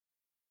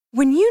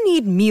When you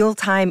need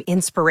mealtime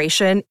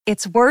inspiration,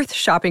 it's worth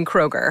shopping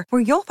Kroger,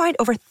 where you'll find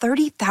over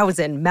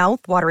 30,000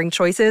 mouth-watering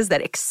choices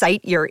that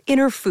excite your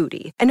inner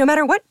foodie. And no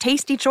matter what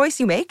tasty choice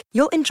you make,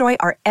 you'll enjoy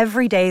our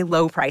everyday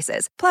low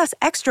prices, plus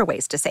extra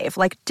ways to save,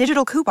 like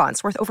digital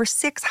coupons worth over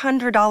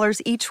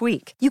 $600 each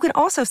week. You can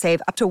also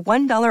save up to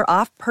 $1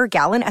 off per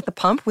gallon at the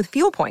pump with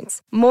fuel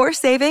points. More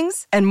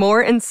savings and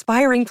more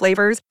inspiring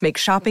flavors make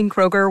shopping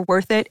Kroger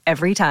worth it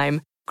every time.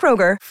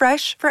 Kroger,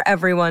 fresh for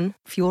everyone.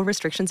 Fuel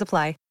restrictions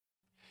apply.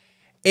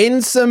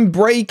 In some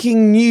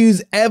breaking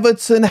news,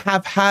 Everton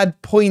have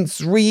had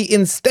points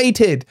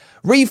reinstated,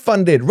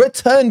 refunded,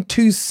 returned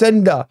to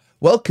sender.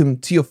 Welcome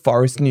to your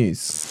Forest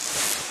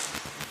News.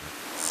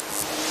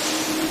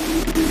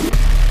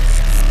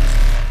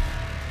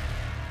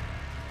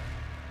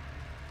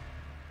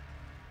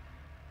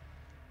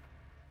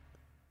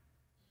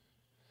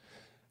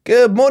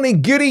 Good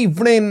morning, good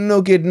evening,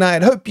 or good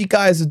night. Hope you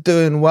guys are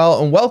doing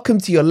well, and welcome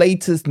to your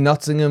latest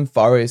Nottingham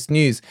Forest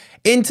news.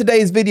 In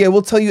today's video,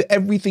 we'll tell you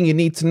everything you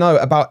need to know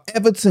about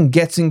Everton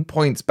getting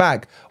points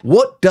back.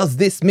 What does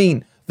this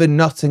mean for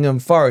Nottingham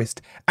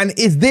Forest? And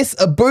is this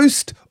a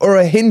boost or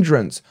a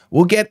hindrance?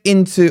 We'll get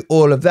into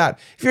all of that.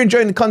 If you're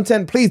enjoying the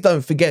content, please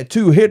don't forget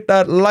to hit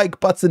that like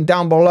button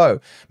down below.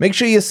 Make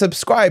sure you're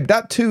subscribed.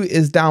 That too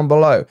is down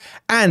below.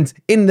 And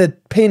in the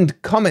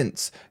pinned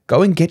comments,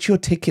 go and get your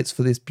tickets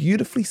for this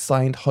beautifully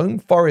signed Home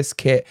Forest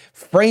kit,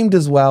 framed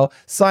as well,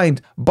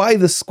 signed by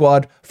the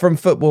squad from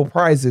Football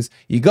Prizes.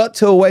 You got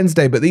till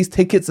Wednesday, but these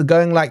tickets are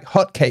going like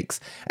hotcakes.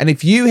 And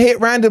if you hit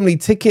randomly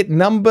ticket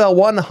number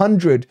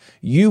 100,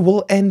 you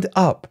will end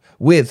up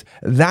with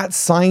that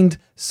signed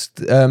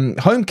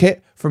home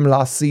kit from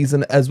last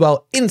season as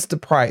well. Insta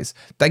prize.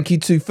 Thank you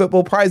to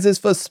Football Prizes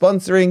for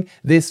sponsoring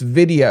this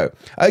video.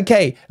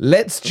 Okay,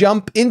 let's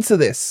jump into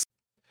this.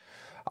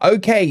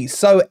 Okay,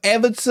 so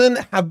Everton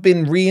have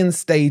been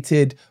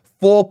reinstated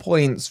 4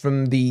 points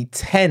from the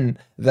 10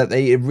 that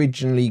they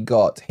originally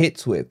got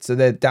hit with. So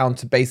they're down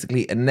to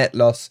basically a net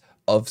loss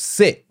of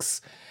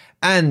 6.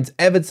 And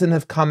Everton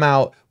have come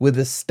out with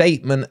a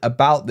statement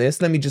about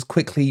this. Let me just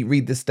quickly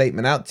read the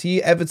statement out to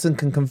you. Everton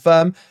can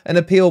confirm an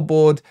appeal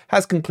board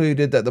has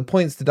concluded that the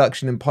points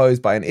deduction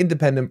imposed by an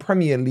independent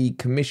Premier League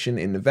commission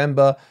in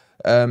November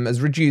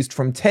has reduced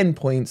from 10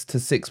 points to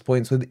 6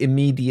 points with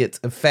immediate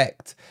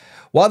effect.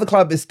 While the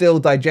club is still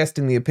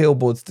digesting the appeal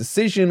board's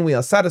decision, we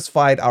are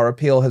satisfied our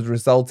appeal has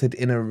resulted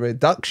in a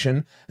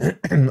reduction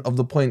of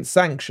the point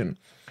sanction.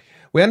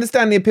 We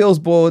understand the appeals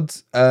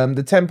board's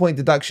the 10-point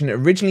deduction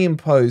originally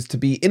imposed to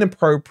be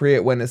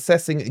inappropriate when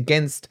assessing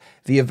against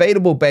the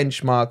available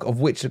benchmark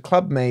of which the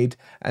club made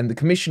and the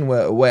commission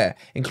were aware,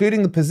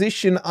 including the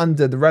position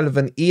under the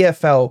relevant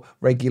EFL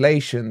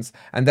regulations,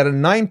 and that a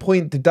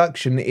 9-point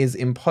deduction is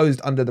imposed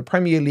under the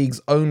Premier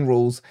League's own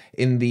rules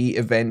in the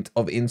event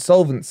of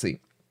insolvency.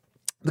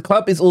 The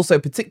club is also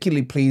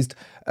particularly pleased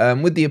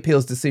with the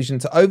appeal's decision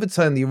to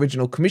overturn the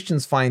original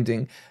commission's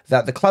finding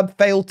that the club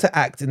failed to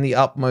act in the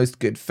utmost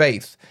good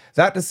faith.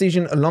 That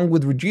decision, along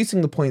with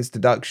reducing the points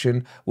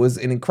deduction, was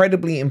an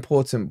incredibly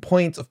important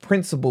point of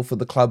principle for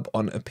the club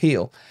on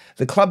appeal.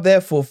 The club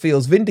therefore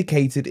feels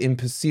vindicated in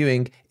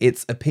pursuing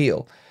its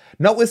appeal.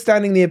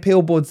 Notwithstanding the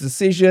appeal board's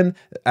decision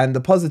and the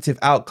positive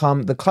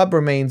outcome, the club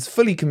remains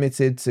fully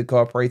committed to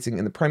cooperating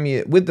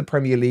with the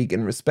Premier League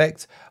in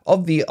respect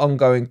of the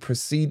ongoing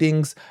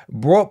proceedings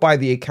brought by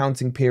the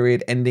accounting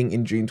period ending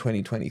in June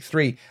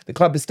 2023. The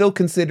club is still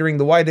considering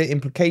the wider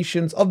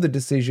implications of the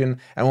decision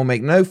and will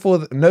make no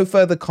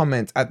further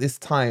comment at this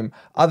time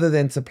other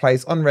than to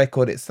place on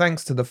record its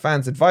thanks to the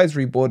Fans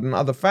Advisory Board and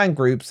other fan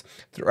groups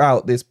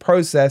throughout this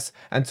process,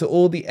 and to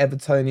all the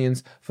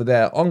Evertonians for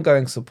their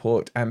ongoing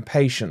support and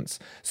patience.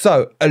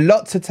 So, a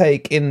lot to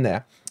take in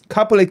there.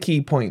 Couple of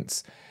key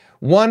points.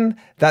 One,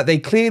 that they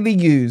clearly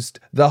used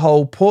the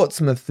whole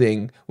Portsmouth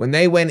thing when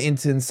they went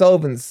into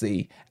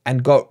insolvency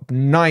and got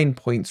 9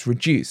 points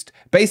reduced.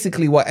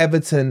 Basically, what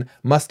Everton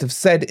must have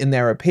said in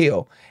their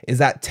appeal is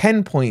that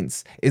 10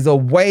 points is a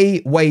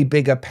way, way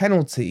bigger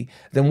penalty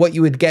than what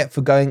you would get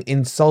for going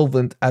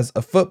insolvent as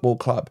a football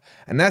club.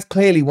 And that's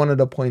clearly one of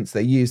the points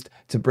they used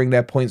to bring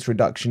their points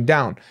reduction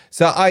down.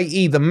 So,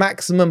 i.e., the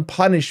maximum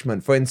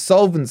punishment for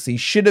insolvency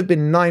should have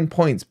been 9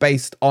 points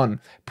based on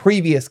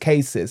previous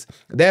cases.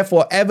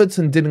 Therefore,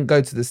 Everton didn't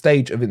go to the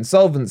stage of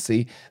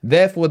insolvency.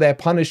 Therefore, their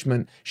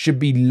punishment should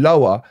be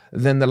lower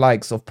than the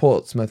likes of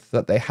Portsmouth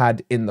that they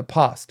had in the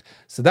past.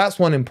 So that's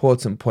one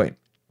important point.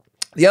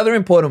 The other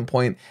important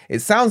point, it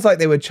sounds like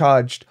they were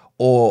charged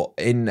or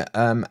in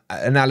an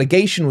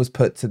allegation was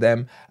put to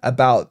them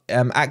about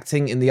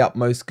acting in the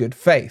utmost good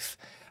faith.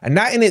 And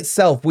that in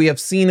itself, we have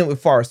seen it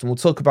with Forest, and we'll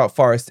talk about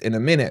Forest in a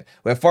minute,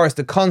 where Forest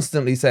are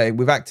constantly saying,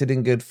 we've acted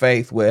in good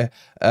faith, we're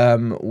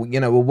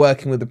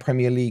working with the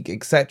Premier League,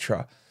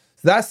 etc.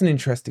 So that's an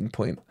interesting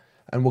point.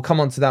 And we'll come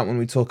on to that when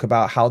we talk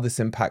about how this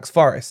impacts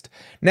Forest.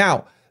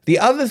 Now, the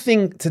other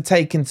thing to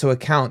take into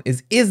account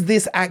is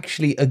this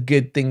actually a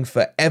good thing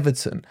for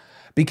Everton?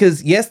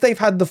 Because yes, they've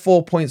had the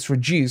 4 points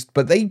reduced,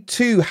 but they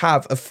too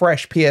have a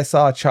fresh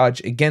PSR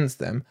charge against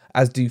them,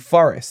 as do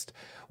Forest,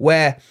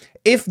 where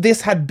If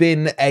this had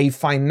been a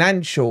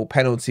financial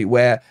penalty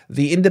where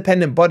the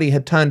independent body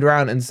had turned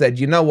around and said,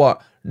 you know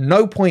what,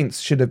 no points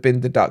should have been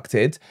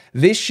deducted,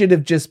 this should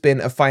have just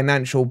been a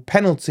financial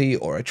penalty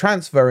or a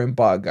transfer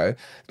embargo,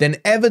 then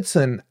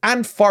Everton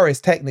and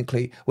Forest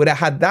technically would have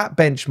had that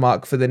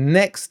benchmark for the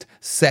next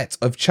set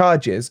of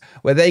charges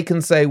where they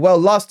can say, well,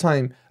 last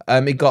time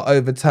it got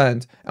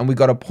overturned and we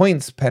got a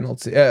points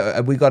penalty,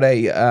 we got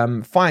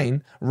a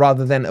fine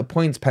rather than a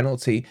points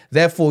penalty.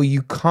 Therefore,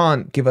 you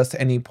can't give us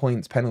any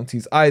points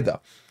penalties either.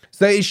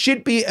 So it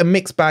should be a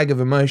mixed bag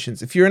of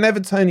emotions. If you're an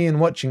Evertonian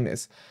watching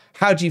this,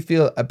 how do you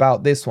feel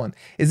about this one?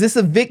 Is this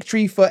a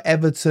victory for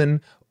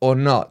Everton or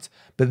not?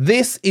 But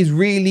this is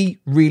really,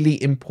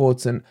 really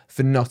important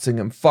for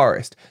Nottingham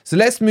Forest. So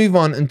let's move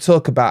on and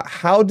talk about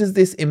how does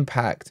this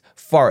impact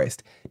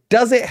Forest?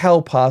 Does it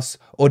help us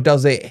or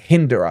does it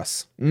hinder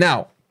us?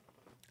 Now,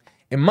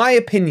 in my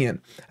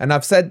opinion, and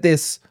I've said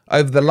this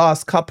over the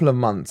last couple of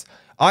months,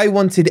 I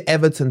wanted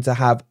Everton to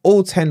have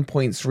all 10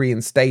 points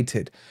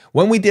reinstated.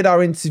 When we did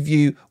our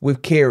interview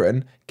with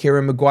Kieran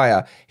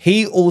Maguire,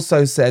 he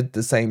also said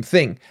the same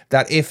thing,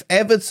 that if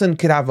Everton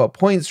could have a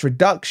points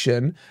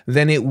reduction,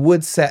 then it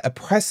would set a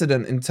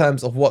precedent in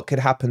terms of what could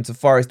happen to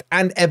Forest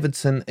and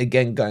Everton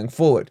again going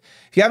forward.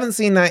 If you haven't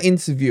seen that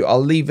interview, I'll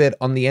leave it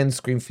on the end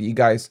screen for you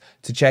guys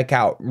to check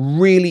out.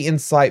 Really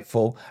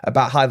insightful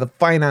about how the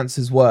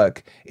finances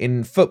work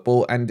in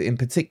football and in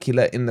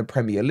particular in the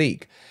Premier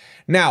League.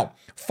 Now,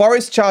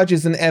 Forest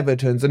charges and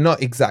Everton's are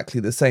not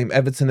exactly the same.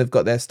 Everton have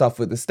got their stuff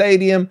with the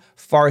stadium.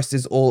 Forest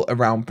is all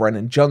around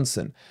Brennan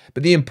Johnson.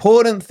 But the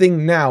important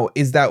thing now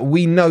is that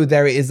we know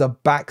there is a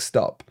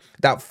backstop,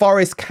 that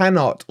Forest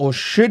cannot or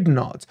should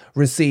not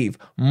receive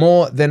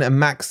more than a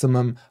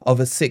maximum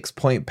of a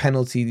 6-point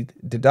penalty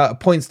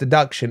points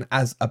deduction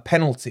as a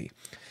penalty.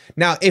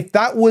 Now, if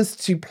that was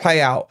to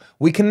play out,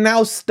 we can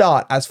now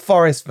start as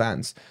Forest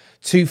fans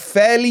to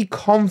fairly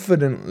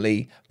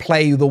confidently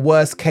play the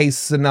worst case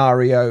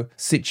scenario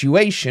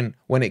situation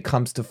when it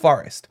comes to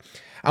Forest.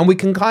 And we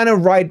can kind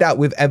of ride that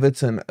with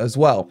Everton as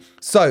well.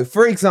 So,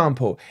 for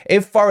example,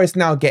 if Forest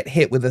now get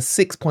hit with a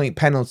 6-point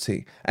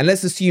penalty, and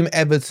let's assume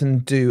Everton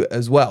do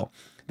as well,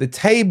 the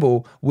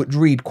table would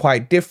read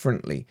quite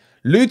differently.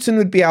 Luton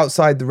would be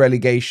outside the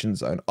relegation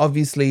zone.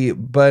 Obviously,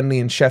 Burnley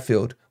and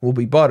Sheffield will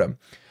be bottom.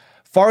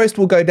 Forest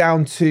will go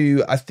down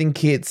to, I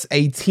think it's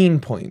 18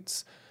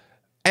 points.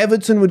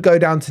 Everton would go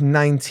down to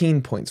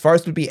 19 points.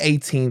 Forest would be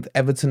 18th,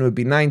 Everton would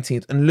be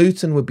 19th, and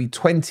Luton would be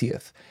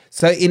 20th.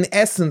 So in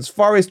essence,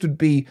 Forest would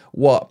be,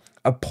 what,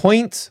 a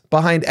point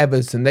behind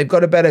Everton. They've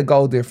got a better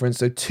goal difference,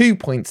 so 2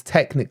 points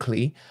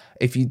technically,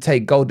 if you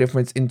take goal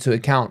difference into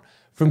account,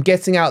 from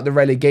getting out the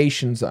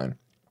relegation zone.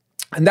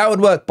 And that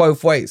would work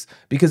both ways,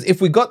 because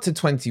if we got to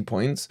 20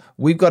 points,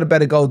 we've got a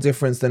better goal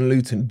difference than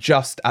Luton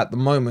just at the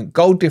moment.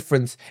 Goal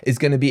difference is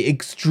going to be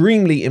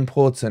extremely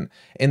important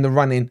in the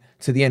run-in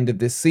to the end of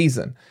this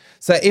season.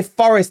 So if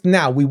Forest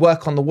now, we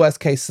work on the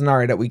worst case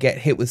scenario that we get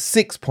hit with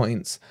 6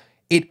 points,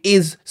 it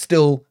is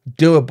still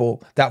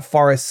doable that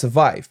Forest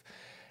survive.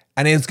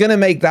 And it's going to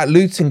make that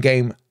Luton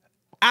game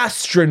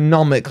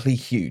astronomically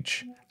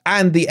huge,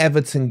 and the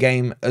Everton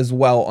game as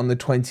well on the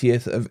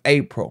 20th of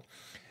April.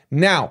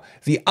 Now,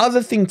 the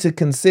other thing to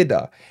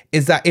consider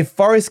is that if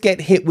Forest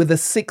get hit with a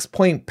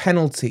 6-point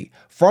penalty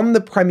from the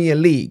Premier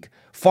League,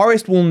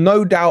 Forest will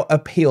no doubt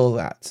appeal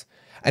that.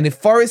 And if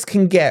Forest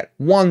can get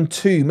 1,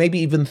 2, maybe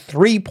even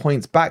 3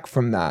 points back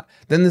from that,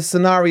 then the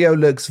scenario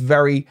looks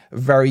very,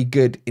 very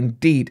good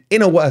indeed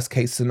in a worst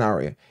case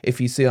scenario,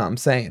 if you see what I'm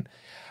saying.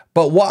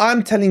 But what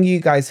I'm telling you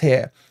guys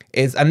here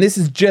is, and this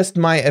is just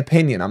my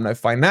opinion, I'm no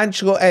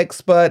financial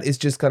expert, it's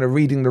just kind of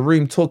reading the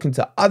room, talking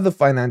to other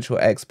financial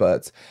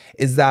experts,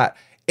 is that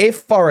if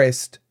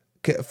Forest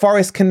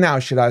can now,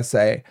 should I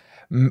say,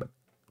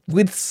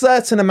 with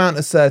certain amount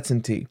of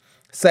certainty,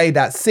 say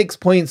that 6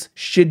 points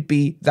should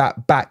be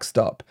that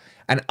backstop.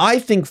 And I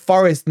think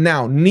Forest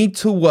now need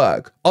to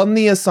work on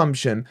the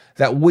assumption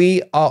that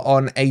we are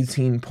on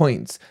 18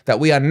 points, that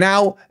we are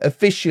now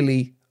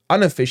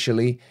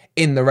unofficially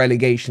in the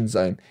relegation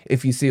zone,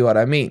 if you see what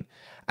I mean.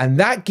 And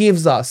that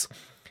gives us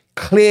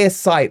clear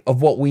sight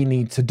of what we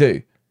need to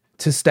do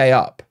to stay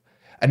up.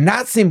 And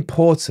that's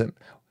important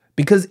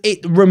because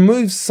it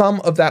removes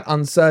some of that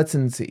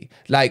uncertainty.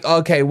 Like,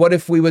 okay, what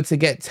if we were to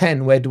get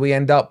 10? Where do we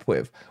end up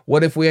with?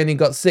 What if we only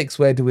got 6?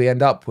 Where do we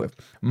end up with?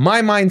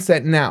 My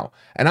mindset now,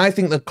 and I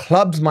think the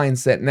club's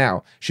mindset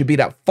now, should be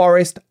that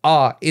Forest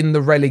are in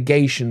the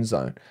relegation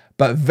zone,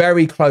 but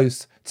very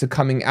close to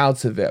coming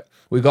out of it.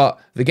 We got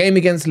the game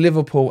against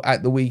Liverpool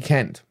at the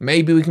weekend.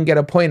 Maybe we can get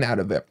a point out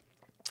of it.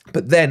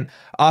 But then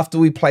after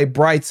we play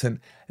Brighton,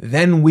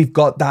 then we've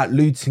got that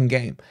Luton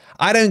game.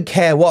 I don't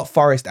care what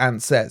Forest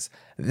Ant says.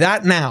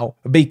 That now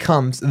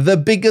becomes the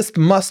biggest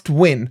must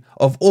win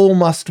of all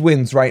must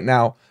wins right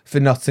now for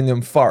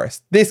Nottingham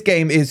Forest. This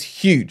game is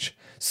huge.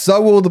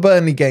 So will the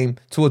Burnley game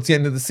towards the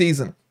end of the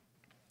season.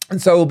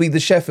 And so will be the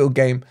Sheffield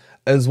game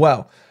as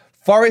well.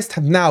 Forest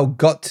have now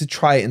got to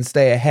try and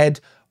stay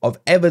ahead of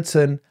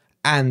Everton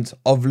and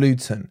of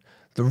Luton.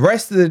 The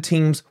rest of the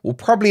teams will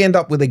probably end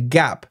up with a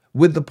gap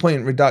with the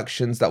point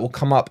reductions that will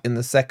come up in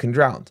the second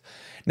round.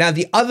 Now,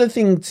 the other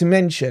thing to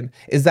mention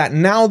is that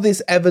now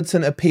this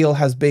Everton appeal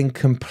has been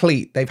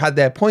complete. They've had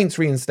their points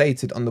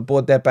reinstated on the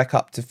board. They're back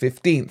up to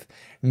 15th.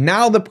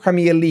 Now the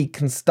Premier League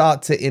can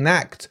start to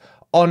enact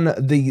on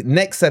the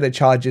next set of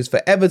charges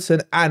for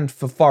Everton and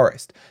for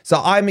Forest.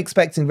 So I'm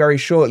expecting very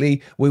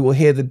shortly we will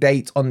hear the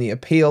date on the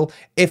appeal.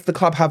 If the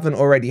club haven't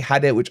already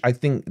had it, which I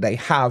think they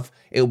have,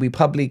 it will be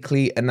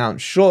publicly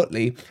announced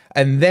shortly.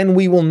 And then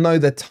we will know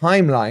the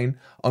timeline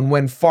on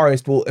when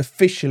Forest will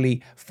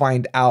officially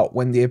find out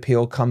when the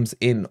appeal comes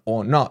in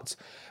or not.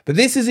 But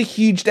this is a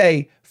huge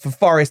day for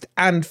Forest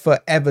and for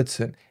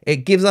Everton. It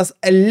gives us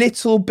a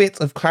little bit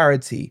of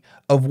clarity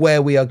of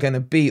where we are going to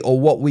be or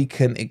what we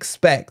can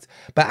expect.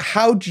 But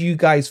how do you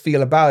guys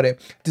feel about it?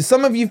 Do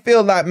some of you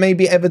feel that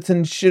maybe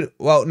Everton should,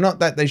 well, not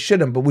that they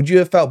shouldn't, but would you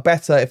have felt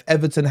better if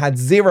Everton had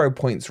 0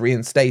 points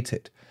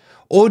reinstated?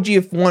 Or do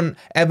you want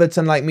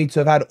Everton, like me,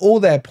 to have had all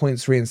their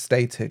points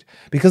reinstated?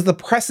 Because the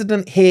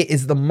precedent here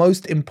is the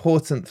most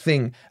important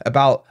thing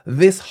about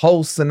this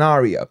whole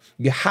scenario.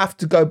 You have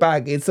to go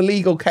back. It's a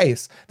legal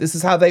case. This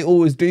is how they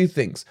always do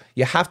things.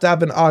 You have to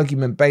have an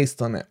argument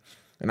based on it.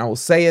 And I will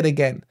say it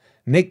again.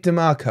 Nick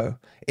DiMarco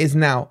is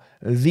now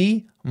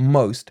the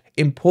most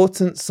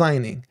important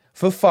signing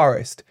for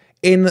Forest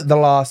in the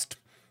last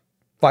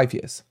 5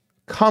 years.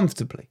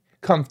 Comfortably.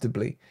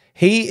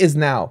 He is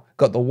now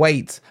got the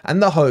weight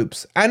and the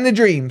hopes and the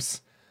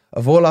dreams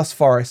of all us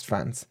Forest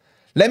fans.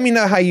 Let me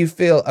know how you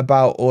feel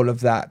about all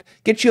of that.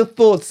 Get your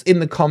thoughts in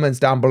the comments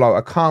down below.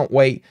 I can't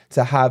wait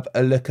to have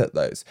a look at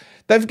those.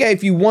 Don't forget,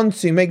 if you want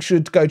to, make sure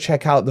to go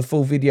check out the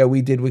full video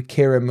we did with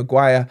Kieran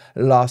Maguire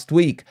last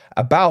week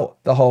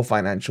about the whole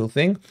financial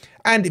thing.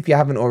 And if you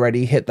haven't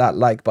already, hit that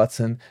like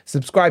button.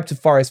 Subscribe to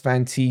Forest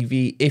Fan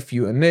TV if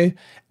you are new.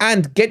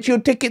 And get your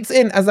tickets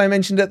in, as I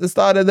mentioned at the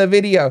start of the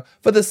video,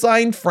 for the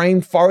signed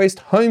framed Forest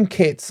home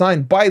kit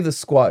signed by the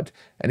squad.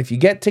 And if you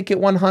get ticket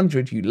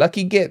 100, you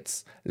lucky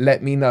gits,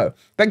 let me know.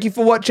 Thank you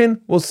for watching.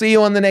 We'll see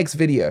you on the next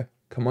video.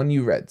 Come on,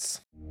 you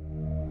Reds.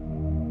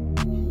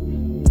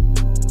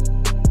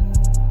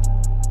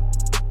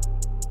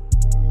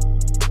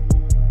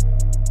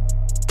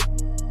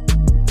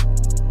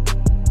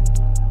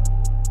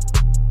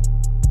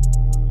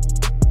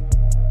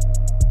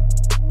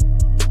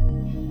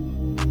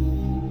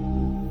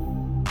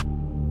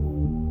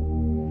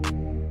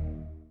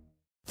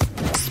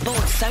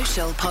 Sports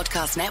Social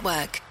Podcast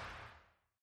Network.